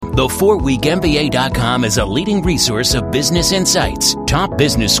The 4weekmba.com is a leading resource of business insights. Top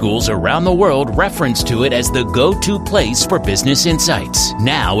business schools around the world reference to it as the go-to place for business insights.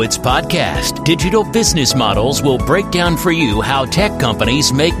 Now it's podcast. Digital Business Models will break down for you how tech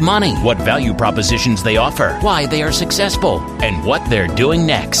companies make money, what value propositions they offer, why they are successful, and what they're doing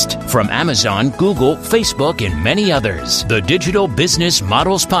next. From Amazon, Google, Facebook, and many others, the Digital Business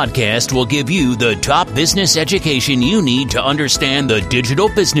Models podcast will give you the top business education you need to understand the digital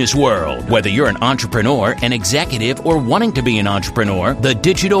business world. Whether you're an entrepreneur, an executive, or wanting to be an entrepreneur, the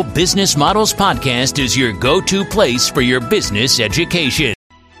Digital Business Models podcast is your go-to place for your business education.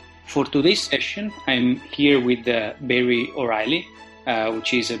 For today's session, I'm here with Barry O'Reilly,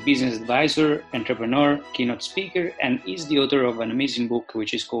 which is a business advisor, entrepreneur, keynote speaker, and is the author of an amazing book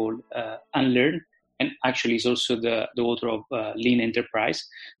which is called Unlearn, and actually is also the author of Lean Enterprise.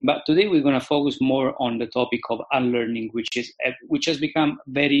 But today we're going to focus more on the topic of unlearning, which has become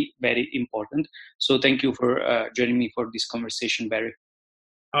very, very important. So thank you for joining me for this conversation, Barry.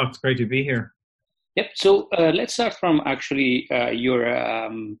 Oh, it's great to be here. Yep. So let's start from actually your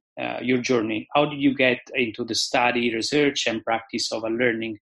journey. How did you get into the study, research, and practice of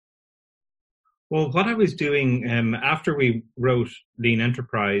unlearning? Well, what I was doing after we wrote Lean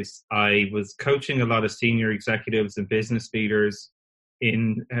Enterprise, I was coaching a lot of senior executives and business leaders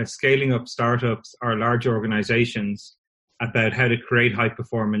in scaling up startups or large organizations about how to create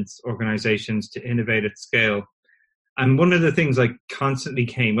high-performance organizations to innovate at scale. And one of the things I constantly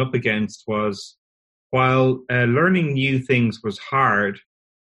came up against was, while learning new things was hard,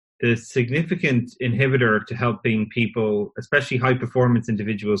 the significant inhibitor to helping people, especially high-performance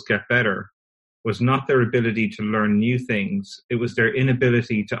individuals, get better was not their ability to learn new things. It was their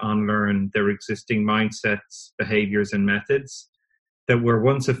inability to unlearn their existing mindsets, behaviors, and methods that were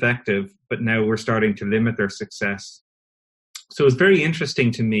once effective, but now were starting to limit their success. So it's very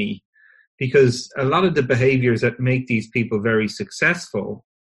interesting to me because a lot of the behaviors that make these people very successful,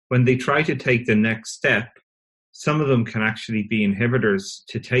 when they try to take the next step, some of them can actually be inhibitors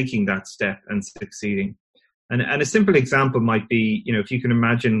to taking that step and succeeding. And a simple example might be, if you can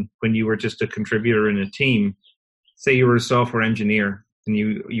imagine when you were just a contributor in a team, say you were a software engineer and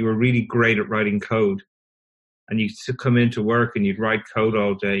you were really great at writing code, and you come into work and you'd write code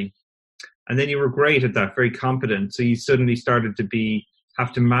all day, and then you were great at that, very competent. So you suddenly started to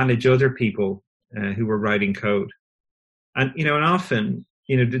have to manage other people who were writing code. And, and often,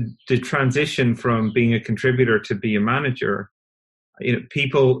 the transition from being a contributor to be a manager,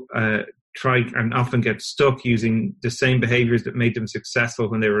 people try and often get stuck using the same behaviors that made them successful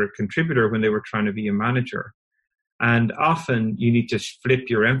when they were a contributor, when they were trying to be a manager. And often you need to flip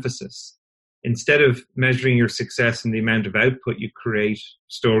your emphasis. Instead of measuring your success in the amount of output you create,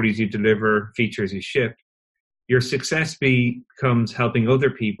 stories you deliver, features you ship, your success becomes helping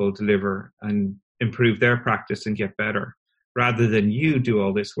other people deliver and improve their practice and get better, rather than you do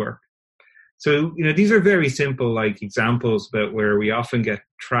all this work. So, these are very simple examples about where we often get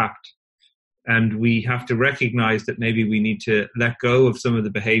trapped. And we have to recognize that maybe we need to let go of some of the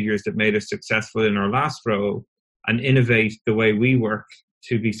behaviors that made us successful in our last role and innovate the way we work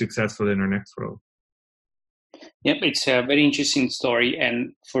to be successful in our next role. Yep, it's a very interesting story.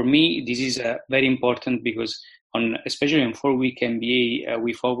 And for me, this is very important because especially on 4-Week MBA,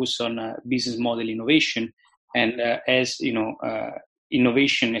 we focus on business model innovation. And as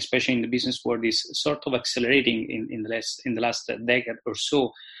innovation, especially in the business world, is sort of accelerating in the last decade or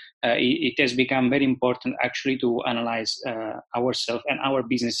so. It has become very important actually to analyze ourselves and our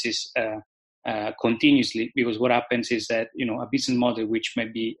businesses continuously, because what happens is that a business model which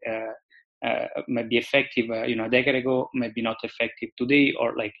might be effective a decade ago might be not effective today,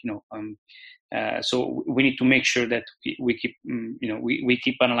 or so we need to make sure that we keep we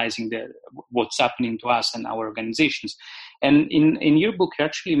keep analyzing what's happening to us and our organizations. And in your book you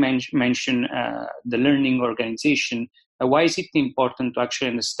actually mention the learning organization. Why is it important to actually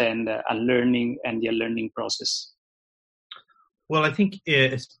understand unlearning and the unlearning process? Well, I think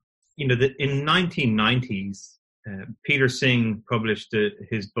in 1990s, Peter Singh published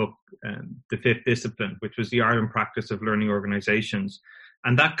his book, The Fifth Discipline, which was the art and practice of learning organizations.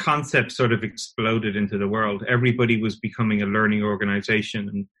 And that concept sort of exploded into the world. Everybody was becoming a learning organization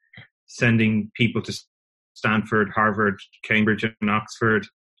and sending people to Stanford, Harvard, Cambridge, and Oxford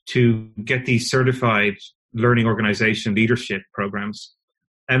to get these certified learning organization leadership programs.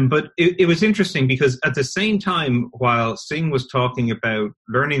 But it was interesting because at the same time, while Singh was talking about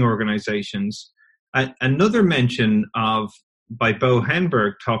learning organizations, another mention by Bo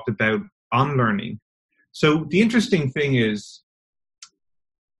Henberg talked about unlearning. So the interesting thing is,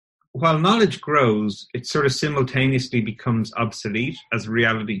 while knowledge grows, it sort of simultaneously becomes obsolete as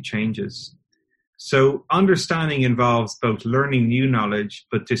reality changes. So understanding involves both learning new knowledge,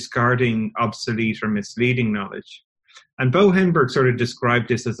 but discarding obsolete or misleading knowledge. And Bo Henberg sort of described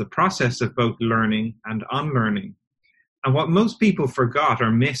this as a process of both learning and unlearning. And what most people forgot or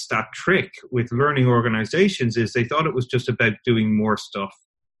missed that trick with learning organizations is they thought it was just about doing more stuff.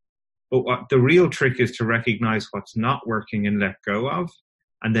 But what the real trick is to recognize what's not working and let go of,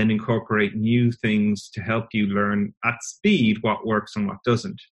 and then incorporate new things to help you learn at speed what works and what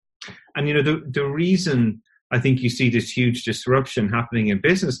doesn't. And, the reason I think you see this huge disruption happening in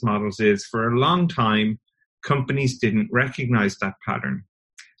business models is for a long time, companies didn't recognize that pattern.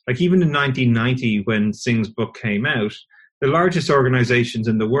 Like even in 1990, when Singh's book came out, the largest organizations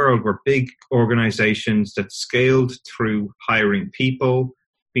in the world were big organizations that scaled through hiring people,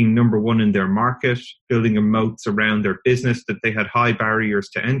 being number one in their market, building a moats around their business, that they had high barriers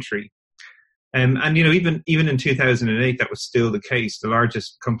to entry. And even in 2008, that was still the case. The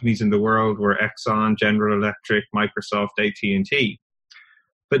largest companies in the world were Exxon, General Electric, Microsoft, AT&T.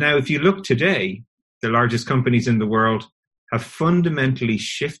 But now if you look today, the largest companies in the world have fundamentally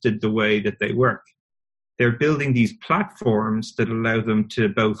shifted the way that they work. They're building these platforms that allow them to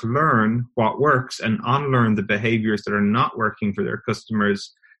both learn what works and unlearn the behaviors that are not working for their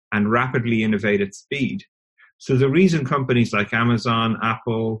customers and rapidly innovate at speed. So the reason companies like Amazon,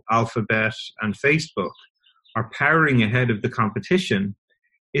 Apple, Alphabet, and Facebook are powering ahead of the competition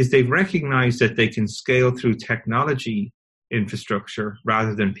is they've recognized that they can scale through technology infrastructure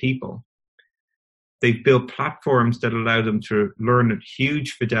rather than people. They've built platforms that allow them to learn at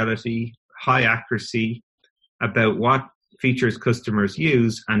huge fidelity, high accuracy about what features customers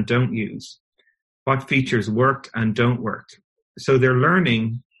use and don't use, what features work and don't work. So they're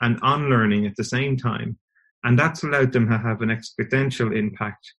learning and unlearning at the same time. And that's allowed them to have an exponential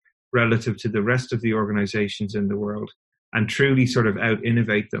impact relative to the rest of the organizations in the world and truly sort of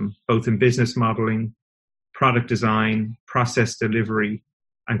out-innovate them, both in business modeling, product design, process delivery,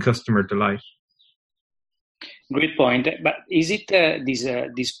 and customer delight. Great point. But is it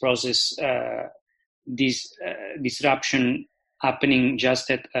this process, this disruption happening just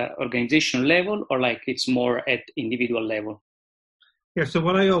at organizational level, or like it's more at individual level? Yeah, so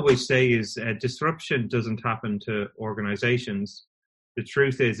what I always say is disruption doesn't happen to organizations. The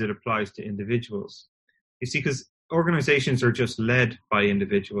truth is it applies to individuals. You see, because organizations are just led by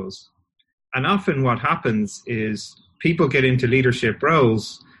individuals. And often what happens is people get into leadership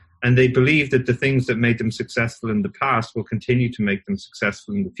roles and they believe that the things that made them successful in the past will continue to make them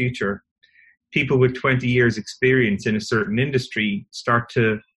successful in the future. People with 20 years experience in a certain industry start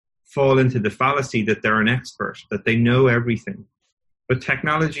to fall into the fallacy that they're an expert, that they know everything. But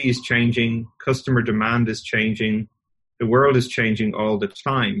technology is changing, customer demand is changing, the world is changing all the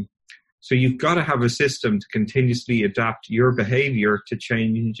time. So you've got to have a system to continuously adapt your behavior to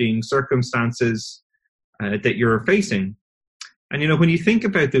changing circumstances that you're facing. And, when you think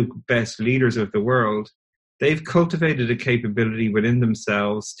about the best leaders of the world, they've cultivated a capability within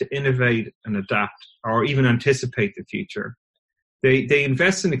themselves to innovate and adapt or even anticipate the future. They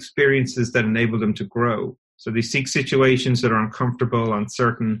invest in experiences that enable them to grow. So they seek situations that are uncomfortable,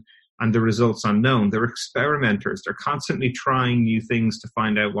 uncertain, and the results unknown. They're experimenters. They're constantly trying new things to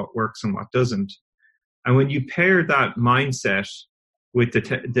find out what works and what doesn't. And when you pair that mindset with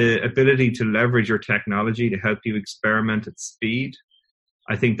the ability to leverage your technology to help you experiment at speed,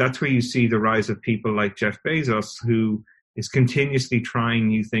 I think that's where you see the rise of people like Jeff Bezos, who is continuously trying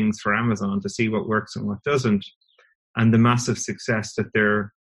new things for Amazon to see what works and what doesn't, and the massive success that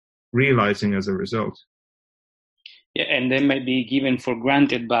they're realizing as a result. Yeah, and they might be given for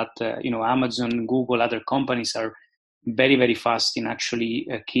granted, but Amazon, Google, other companies are very, very fast in actually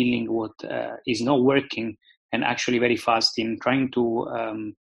killing what is not working, and actually very fast in trying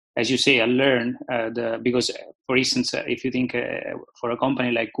to, as you say, learn. Because, for instance, if you think for a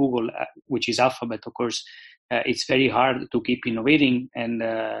company like Google, which is Alphabet, of course, it's very hard to keep innovating, and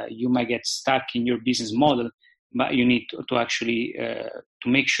you might get stuck in your business model. But you need to actually to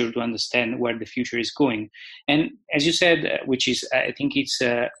make sure to understand where the future is going. And as you said, which is, I think it's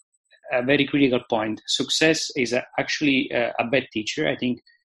a very critical point. Success is actually a bad teacher. I think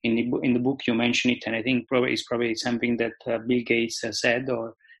in the book you mentioned it, and I think it's probably something that Bill Gates said,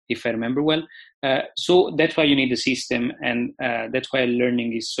 or if I remember well. So that's why you need a system, and that's why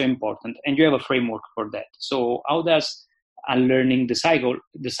learning is so important. And you have a framework for that. So how does unlearning the cycle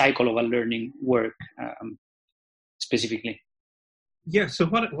of unlearning work? Specifically? Yeah, so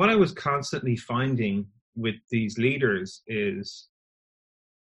what I was constantly finding with these leaders is,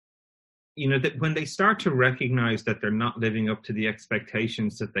 that when they start to recognize that they're not living up to the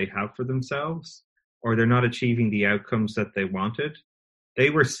expectations that they have for themselves, or they're not achieving the outcomes that they wanted, they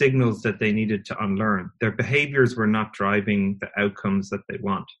were signals that they needed to unlearn. Their behaviors were not driving the outcomes that they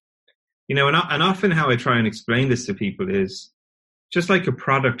want. And often how I try and explain this to people is just like a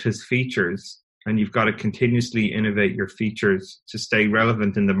product has features, and you've got to continuously innovate your features to stay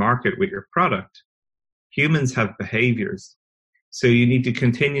relevant in the market with your product. Humans have behaviors. So you need to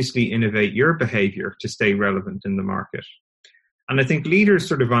continuously innovate your behavior to stay relevant in the market. And I think leaders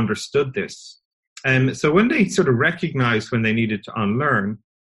sort of understood this. So when they sort of recognized when they needed to unlearn,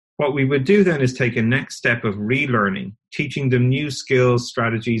 what we would do then is take a next step of relearning, teaching them new skills,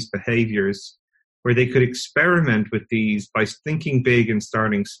 strategies, behaviors, where they could experiment with these by thinking big and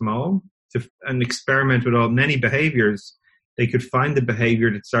starting small, and experiment with many behaviors. They could find the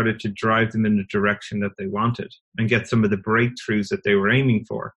behavior that started to drive them in the direction that they wanted and get some of the breakthroughs that they were aiming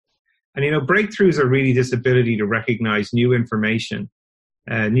for. And, breakthroughs are really this ability to recognize new information,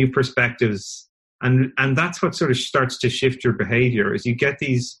 new perspectives. And that's what sort of starts to shift your behavior. As you get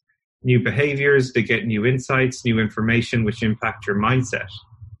these new behaviors, they get new insights, new information, which impact your mindset.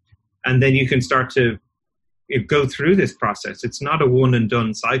 And then you can start to go through this process. It's not a one and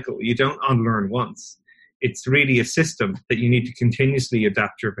done cycle. You don't unlearn once. It's really a system that you need to continuously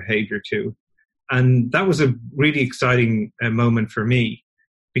adapt your behavior to. And that was a really exciting moment for me,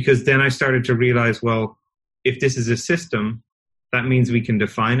 because then I started to realize, well, if this is a system, that means we can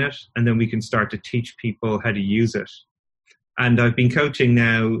define it, and then we can start to teach people how to use it. And I've been coaching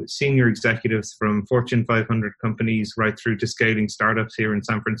now senior executives from Fortune 500 companies right through to scaling startups here in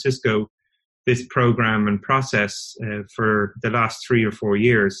San Francisco, this program and process for the last 3 or 4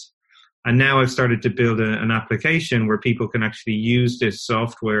 years. And now I've started to build an application where people can actually use this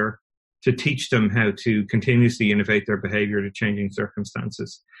software to teach them how to continuously innovate their behavior to changing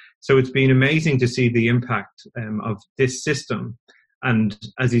circumstances. So it's been amazing to see the impact of this system. And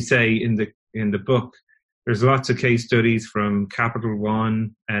as you say in the book, there's lots of case studies from Capital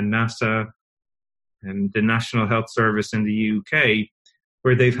One and NASA and the National Health Service in the UK,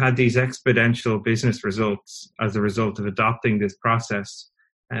 where they've had these exponential business results as a result of adopting this process.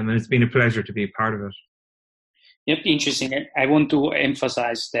 And it's been a pleasure to be a part of it. Yep, interesting. I want to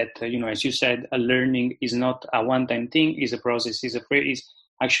emphasize that, as you said, learning is not a one-time thing, is a process, is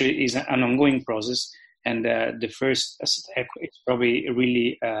an ongoing process. And the first step is probably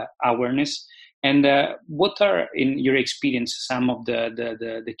really awareness. And what are, in your experience, some of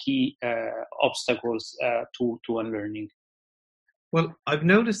the key obstacles to unlearning? Well, I've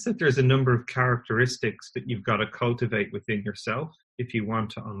noticed that there's a number of characteristics that you've got to cultivate within yourself if you want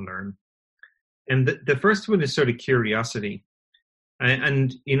to unlearn. And the first one is sort of curiosity.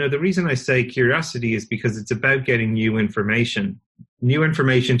 And the reason I say curiosity is because it's about getting new information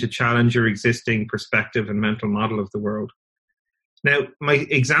to challenge your existing perspective and mental model of the world. Now, my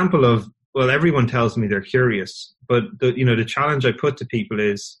example of, well, everyone tells me they're curious, but the challenge I put to people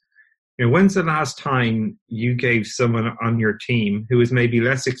is, when's the last time you gave someone on your team who is maybe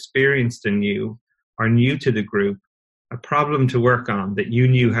less experienced than you or new to the group a problem to work on that you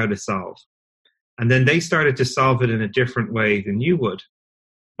knew how to solve? And then they started to solve it in a different way than you would.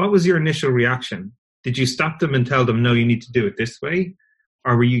 What was your initial reaction? Did you stop them and tell them, no, you need to do it this way?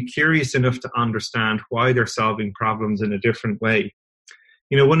 Or were you curious enough to understand why they're solving problems in a different way?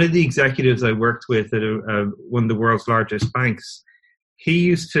 One of the executives I worked with at one of the world's largest banks, he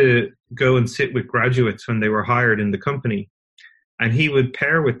used to go and sit with graduates when they were hired in the company, and he would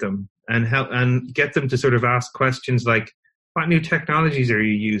pair with them and help and get them to sort of ask questions like, what new technologies are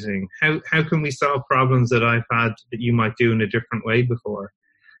you using? How can we solve problems that I've had that you might do in a different way before?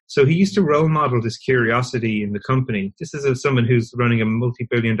 So he used to role model this curiosity in the company. This is as someone who's running a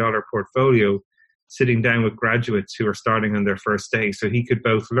multi-billion-dollar portfolio, sitting down with graduates who are starting on their first day, so he could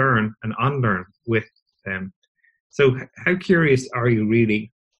both learn and unlearn with them. So how curious are you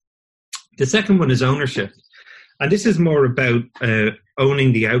really? The second one is ownership. And this is more about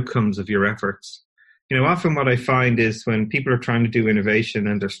owning the outcomes of your efforts. Often what I find is when people are trying to do innovation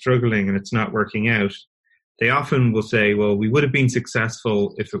and they're struggling and it's not working out, they often will say, well, we would have been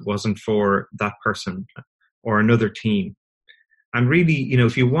successful if it wasn't for that person or another team. And really,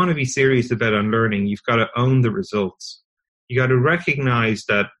 if you want to be serious about unlearning, you've got to own the results. You got to recognize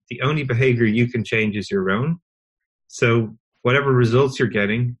that the only behavior you can change is your own. So whatever results you're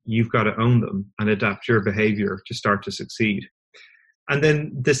getting, you've got to own them and adapt your behavior to start to succeed. And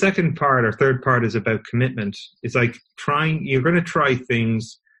then the second part or third part is about commitment. It's like you're going to try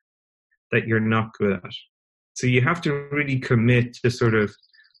things that you're not good at. So you have to really commit to sort of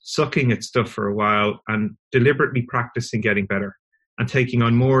sucking at stuff for a while and deliberately practicing getting better. and taking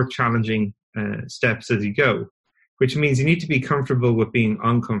on more challenging steps as you go, which means you need to be comfortable with being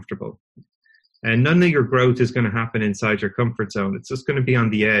uncomfortable. And none of your growth is going to happen inside your comfort zone. It's just going to be on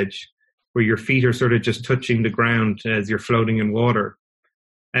the edge where your feet are sort of just touching the ground as you're floating in water.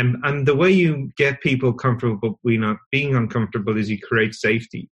 And the way you get people comfortable being uncomfortable is you create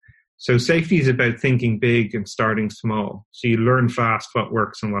safety. So safety is about thinking big and starting small. So you learn fast what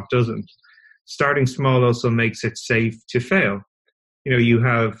works and what doesn't. Starting small also makes it safe to fail. You know, you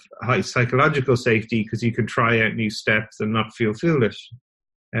have high psychological safety because you can try out new steps and not feel foolish.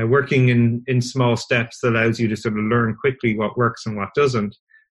 Working in small steps allows you to sort of learn quickly what works and what doesn't.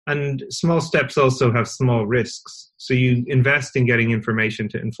 And small steps also have small risks. So you invest in getting information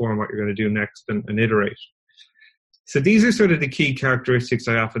to inform what you're going to do next and iterate. So these are sort of the key characteristics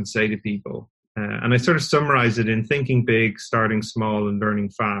I often say to people. And I sort of summarize it in thinking big, starting small, and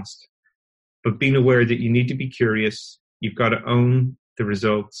learning fast. But being aware that you need to be curious. You've got to own the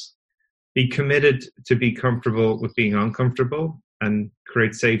results. Be committed to be comfortable with being uncomfortable and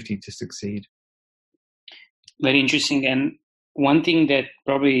create safety to succeed. Very interesting. And one thing that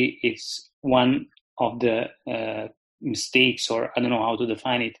probably is one of the mistakes, or I don't know how to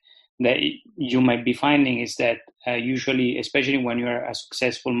define it, that you might be finding is that usually, especially when you're a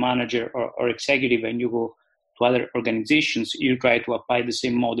successful manager or executive and you go to other organizations, you try to apply the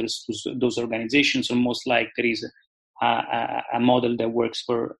same models to those organizations, almost like there is a model that works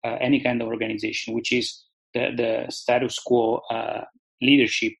for any kind of organization, which is the status quo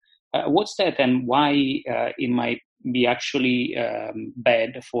leadership. What's that, and why it might be actually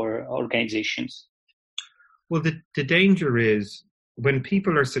bad for organizations? Well, the danger is when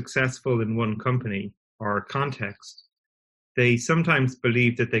people are successful in one company or context, they sometimes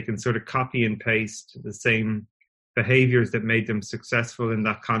believe that they can sort of copy and paste the same behaviors that made them successful in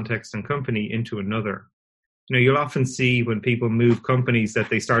that context and company into another. You know, you'll often see when people move companies that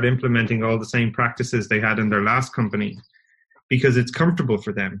they start implementing all the same practices they had in their last company because it's comfortable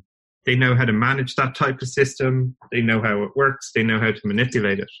for them. They know how to manage that type of system. They know how it works. They know how to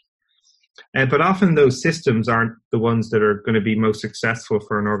manipulate it. But often those systems aren't the ones that are going to be most successful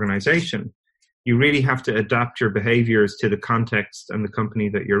for an organization. You really have to adapt your behaviors to the context and the company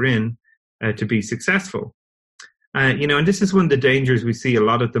that you're in to be successful. You know, and this is one of the dangers we see a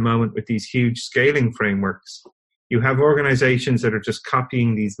lot at the moment with these huge scaling frameworks. You have organizations that are just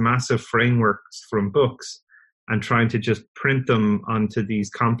copying these massive frameworks from books and trying to just print them onto these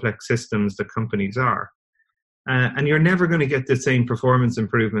complex systems that companies are. And you're never going to get the same performance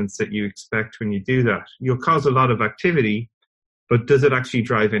improvements that you expect when you do that. You'll cause a lot of activity, but does it actually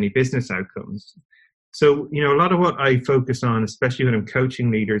drive any business outcomes? So, you know, a lot of what I focus on, especially when I'm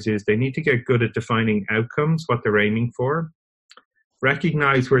coaching leaders, is they need to get good at defining outcomes, what they're aiming for,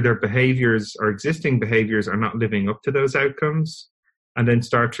 recognize where their behaviors or existing behaviors are not living up to those outcomes, and then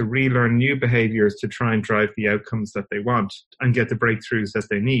start to relearn new behaviors to try and drive the outcomes that they want and get the breakthroughs that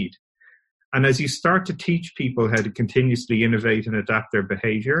they need. And as you start to teach people how to continuously innovate and adapt their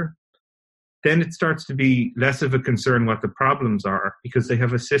behavior, then it starts to be less of a concern what the problems are because they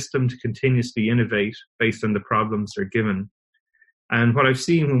have a system to continuously innovate based on the problems they're given. And what I've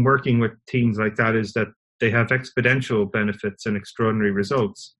seen when working with teams like that is that they have exponential benefits and extraordinary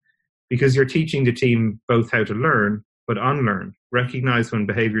results because you're teaching the team both how to learn but unlearn, recognize when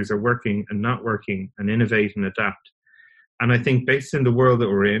behaviors are working and not working, and innovate and adapt. And I think based in the world that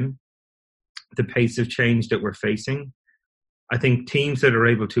we're in, the pace of change that we're facing, I think teams that are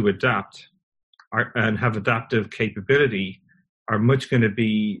able to adapt and have adaptive capability are much going to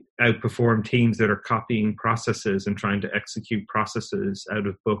be outperform teams that are copying processes and trying to execute processes out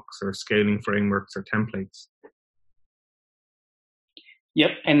of books or scaling frameworks or templates.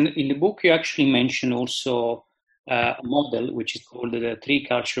 Yep, and in the book you actually mention also a model which is called the 3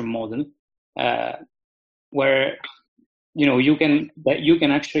 culture model, where you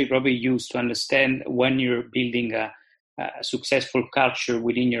can actually probably use to understand when you're building a successful culture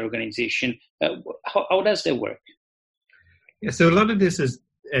within your organization. How does that work? Yeah, so a lot of this is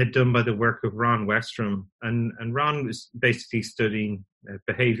done by the work of Ron Westrum, and Ron was basically studying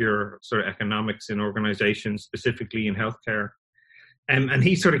behavior sort of economics in organizations, specifically in healthcare. And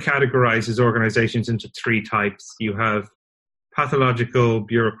he sort of categorizes organizations into 3 types. You have pathological,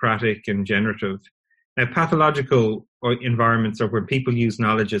 bureaucratic, and generative. Now, pathological environments are where people use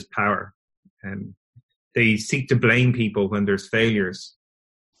knowledge as power. They seek to blame people when there's failures.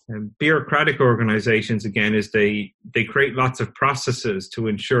 Bureaucratic organizations, again, is they create lots of processes to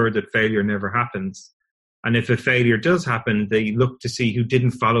ensure that failure never happens. And if a failure does happen, they look to see who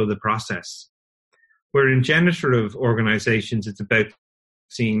didn't follow the process. Where in generative organizations, it's about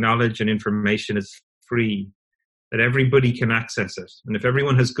seeing knowledge and information as free. that everybody can access it. And if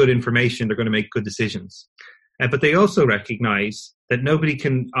everyone has good information, they're going to make good decisions. But they also recognize that nobody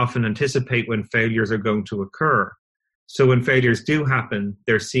can often anticipate when failures are going to occur. So when failures do happen,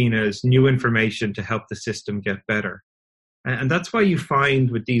 they're seen as new information to help the system get better. And that's why you find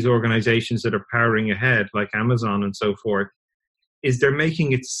with these organizations that are powering ahead, like Amazon and so forth, is they're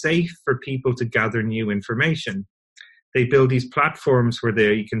making it safe for people to gather new information. They build these platforms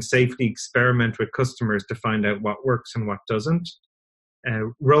where you can safely experiment with customers to find out what works and what doesn't,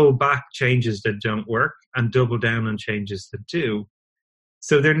 roll back changes that don't work, and double down on changes that do.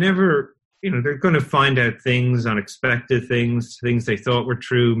 So they're never, they're going to find out things, unexpected things they thought were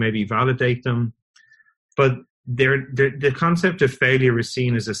true, maybe validate them. But the concept of failure is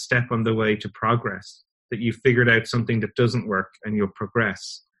seen as a step on the way to progress, that you figured out something that doesn't work and you'll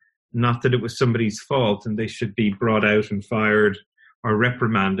progress. Not that it was somebody's fault and they should be brought out and fired or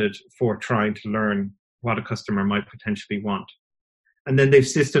reprimanded for trying to learn what a customer might potentially want. And then they've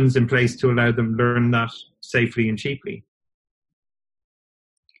systems in place to allow them to learn that safely and cheaply.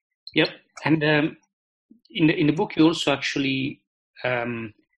 Yep. And in the book, you also actually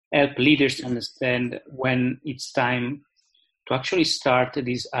help leaders to understand when it's time to actually start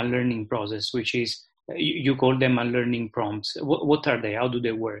this unlearning process, which is, you call them unlearning prompts. What are they? How do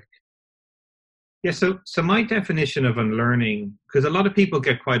they work? Yeah, so my definition of unlearning, because a lot of people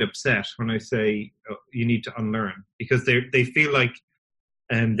get quite upset when I say you need to unlearn, because they feel like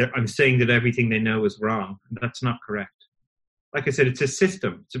I'm saying that everything they know is wrong. That's not correct. Like I said, it's a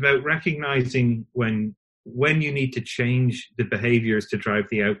system. It's about recognizing when you need to change the behaviors to drive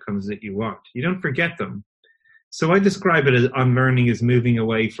the outcomes that you want. You don't forget them. So I describe it as unlearning is moving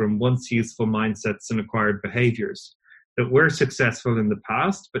away from once useful mindsets and acquired behaviors that were successful in the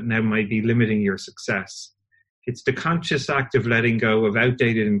past, but now might be limiting your success. It's the conscious act of letting go of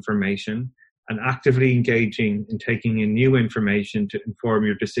outdated information and actively engaging in taking in new information to inform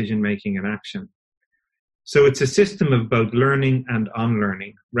your decision-making and action. So it's a system of both learning and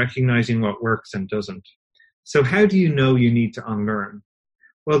unlearning, recognizing what works and doesn't. So how do you know you need to unlearn?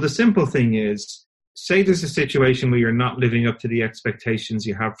 Well, the simple thing is, say there's a situation where you're not living up to the expectations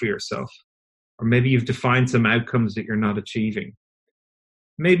you have for yourself, or maybe you've defined some outcomes that you're not achieving.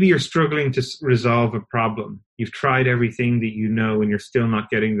 Maybe you're struggling to resolve a problem. You've tried everything that you know and you're still not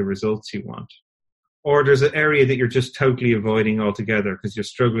getting the results you want. Or there's an area that you're just totally avoiding altogether because you're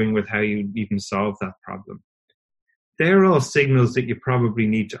struggling with how you even solve that problem. They're all signals that you probably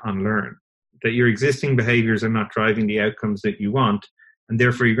need to unlearn, that your existing behaviors are not driving the outcomes that you want, and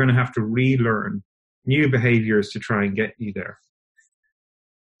therefore you're going to have to relearn new behaviors to try and get you there.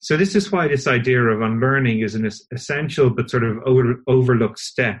 So this is why this idea of unlearning is an essential but sort of overlooked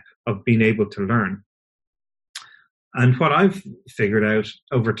step of being able to learn. And what I've figured out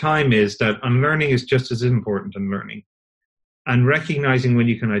over time is that unlearning is just as important as learning. And recognizing when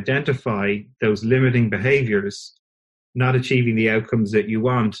you can identify those limiting behaviors, not achieving the outcomes that you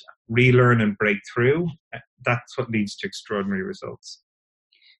want, relearn and break through, that's what leads to extraordinary results.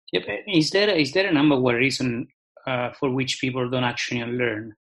 Yep. Is there a number one reason for which people don't actually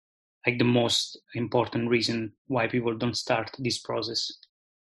unlearn? Like the most important reason why people don't start this process?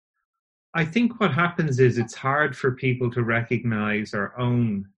 I think what happens is it's hard for people to recognize or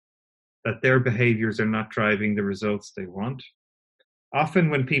own that their behaviors are not driving the results they want.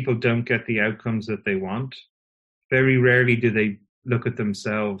 Often when people don't get the outcomes that they want, very rarely do they look at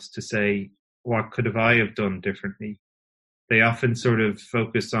themselves to say, what could I have done differently? They often sort of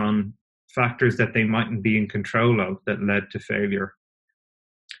focus on factors that they mightn't be in control of that led to failure.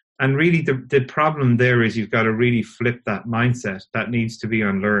 And really the problem there is you've got to really flip that mindset. That needs to be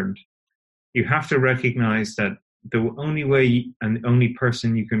unlearned. You have to recognize that the only way and the only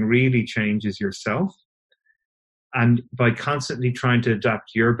person you can really change is yourself. And by constantly trying to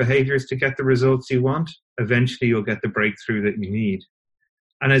adapt your behaviors to get the results you want, eventually you'll get the breakthrough that you need.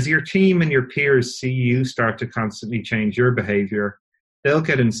 And as your team and your peers see you start to constantly change your behavior, they'll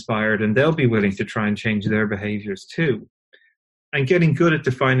get inspired and they'll be willing to try and change their behaviors too. And getting good at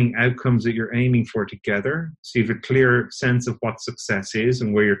defining outcomes that you're aiming for together, so you have a clear sense of what success is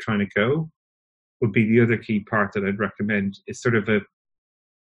and where you're trying to go, would be the other key part that I'd recommend. It's sort of a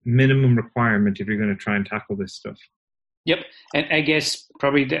minimum requirement if you're going to try and tackle this stuff. Yep. And I guess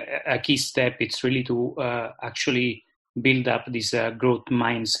probably a key step is really to actually build up this growth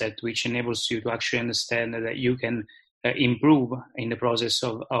mindset, which enables you to actually understand that you can improve in the process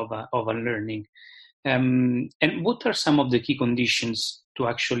of unlearning. And what are some of the key conditions to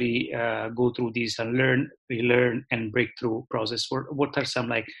actually go through this unlearn, relearn, and breakthrough process? What are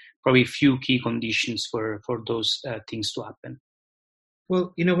some probably few key conditions for those things to happen?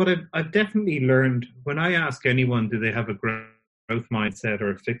 Well, you know what I've definitely learned when I ask anyone, do they have a growth mindset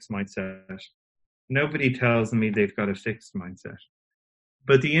or a fixed mindset? Nobody tells me they've got a fixed mindset.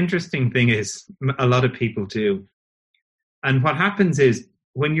 But the interesting thing is a lot of people do. And what happens is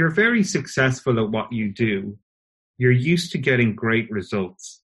when you're very successful at what you do, you're used to getting great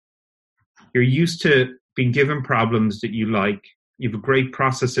results. You're used to being given problems that you like. You have great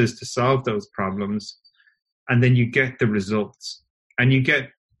processes to solve those problems. And then you get the results. And you get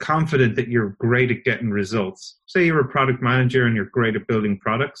confident that you're great at getting results. Say you're a product manager and you're great at building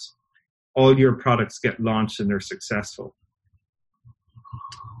products. All your products get launched and they're successful.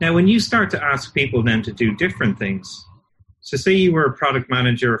 Now, when you start to ask people then to do different things, so say you were a product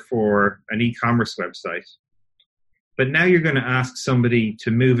manager for an e-commerce website, but now you're going to ask somebody to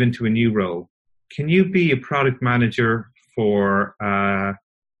move into a new role. Can you be a product manager for,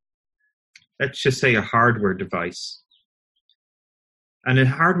 let's just say, a hardware device? And a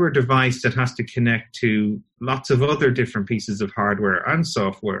hardware device that has to connect to lots of other different pieces of hardware and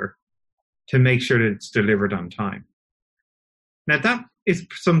software to make sure that it's delivered on time. Now, that is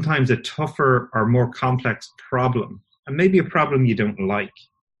sometimes a tougher or more complex problem, and maybe a problem you don't like.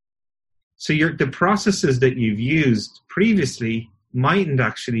 So the processes that you've used previously mightn't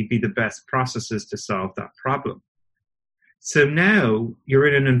actually be the best processes to solve that problem. So now you're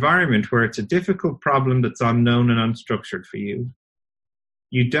in an environment where it's a difficult problem that's unknown and unstructured for you.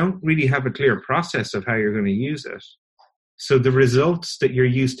 You don't really have a clear process of how you're going to use it. So the results that you're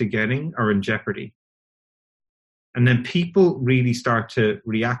used to getting are in jeopardy. And then people really start to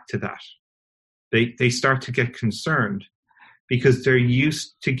react to that. They start to get concerned because they're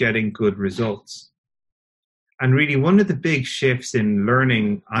used to getting good results. And really one of the big shifts in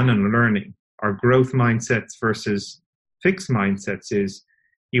learning and unlearning, our growth mindsets versus fixed mindsets, is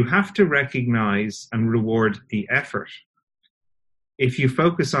you have to recognize and reward the effort. If you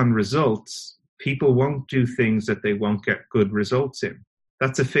focus on results, people won't do things that they won't get good results in.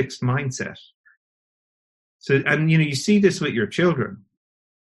 That's a fixed mindset. So, and you see this with your children.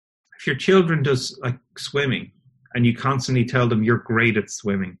 If your children does like swimming and you constantly tell them you're great at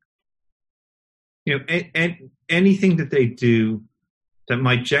swimming, anything that they do that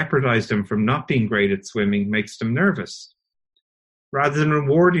might jeopardize them from not being great at swimming makes them nervous. Rather than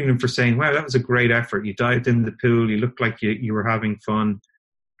rewarding them for saying, wow, that was a great effort. You dived in the pool. You looked like you were having fun.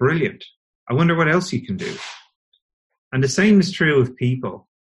 Brilliant. I wonder what else you can do. And the same is true of people.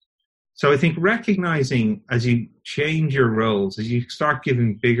 So I think recognizing as you change your roles, as you start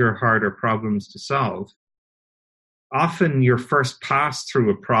giving bigger, harder problems to solve, often your first pass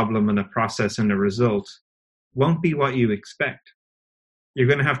through a problem and a process and a result won't be what you expect. You're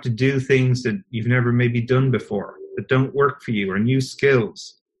going to have to do things that you've never maybe done before, that don't work for you, or new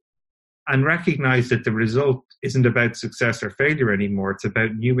skills. And recognize that the result isn't about success or failure anymore. It's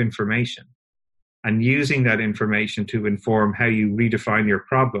about new information. And using that information to inform how you redefine your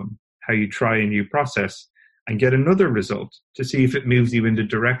problem, how you try a new process, and get another result to see if it moves you in the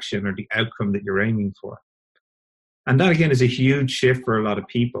direction or the outcome that you're aiming for. And that, again, is a huge shift for a lot of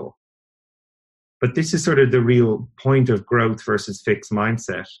people. But this is sort of the real point of growth versus fixed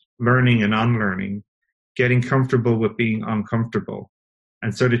mindset, learning and unlearning, getting comfortable with being uncomfortable,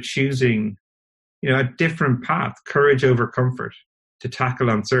 and sort of choosing, a different path, courage over comfort, to tackle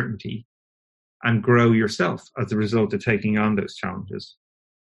uncertainty and grow yourself as a result of taking on those challenges.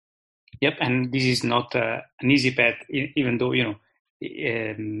 Yep, and this is not an easy path, even though,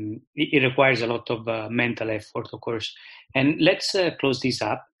 it requires a lot of mental effort, of course. And let's close this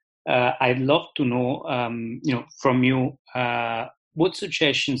up. I'd love to know, from you, what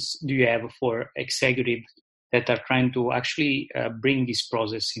suggestions do you have for executives that are trying to actually bring this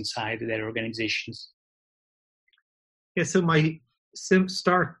process inside their organizations? Yeah, so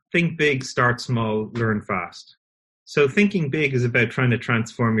think big, start small, learn fast. So thinking big is about trying to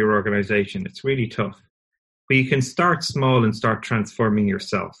transform your organization. It's really tough. But you can start small and start transforming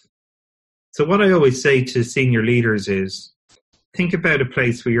yourself. So what I always say to senior leaders is, think about a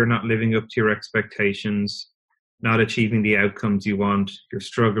place where you're not living up to your expectations, not achieving the outcomes you want, you're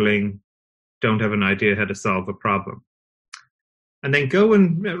struggling, don't have an idea how to solve a problem. And then go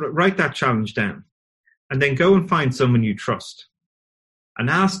and write that challenge down. And then go and find someone you trust. And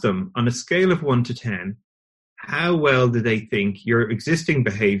ask them, on a scale of 1 to 10, how well do they think your existing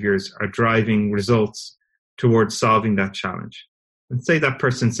behaviors are driving results towards solving that challenge? And say that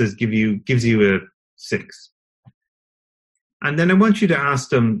person gives you a 6. And then I want you to ask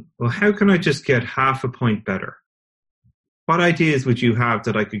them, well, how can I just get half a point better? What ideas would you have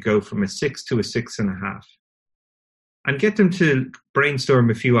that I could go from a 6 to a 6.5? And get them to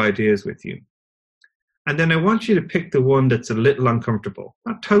brainstorm a few ideas with you. And then I want you to pick the one that's a little uncomfortable,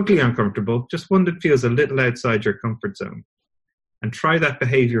 not totally uncomfortable, just one that feels a little outside your comfort zone. And try that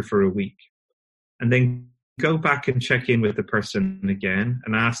behavior for a week. And then go back and check in with the person again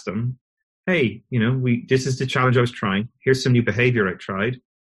and ask them, hey, this is the challenge I was trying. Here's some new behavior I tried.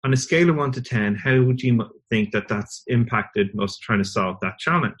 On a scale of 1 to 10, how would you think that that's impacted us trying to solve that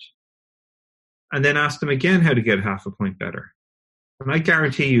challenge? And then ask them again how to get half a point better. And I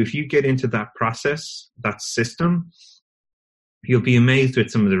guarantee you, if you get into that process, that system, you'll be amazed with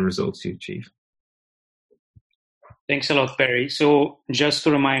some of the results you achieve. Thanks a lot, Barry. So just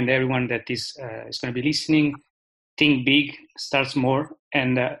to remind everyone that is going to be listening, think big, start small,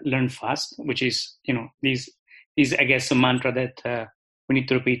 and learn fast, which is, this I guess, a mantra that we need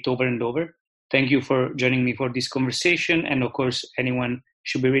to repeat over and over. Thank you for joining me for this conversation. And of course, anyone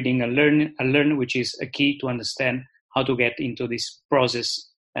should be reading Learn, which is a key to understand how to get into this process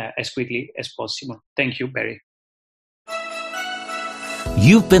as quickly as possible. Thank you, Barry.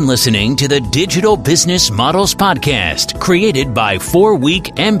 You've been listening to the Digital Business Models Podcast, created by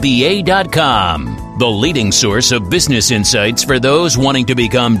 4weekmba.com, the leading source of business insights for those wanting to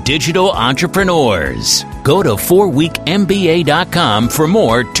become digital entrepreneurs. Go to 4weekmba.com for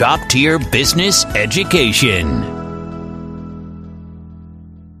more top-tier business education.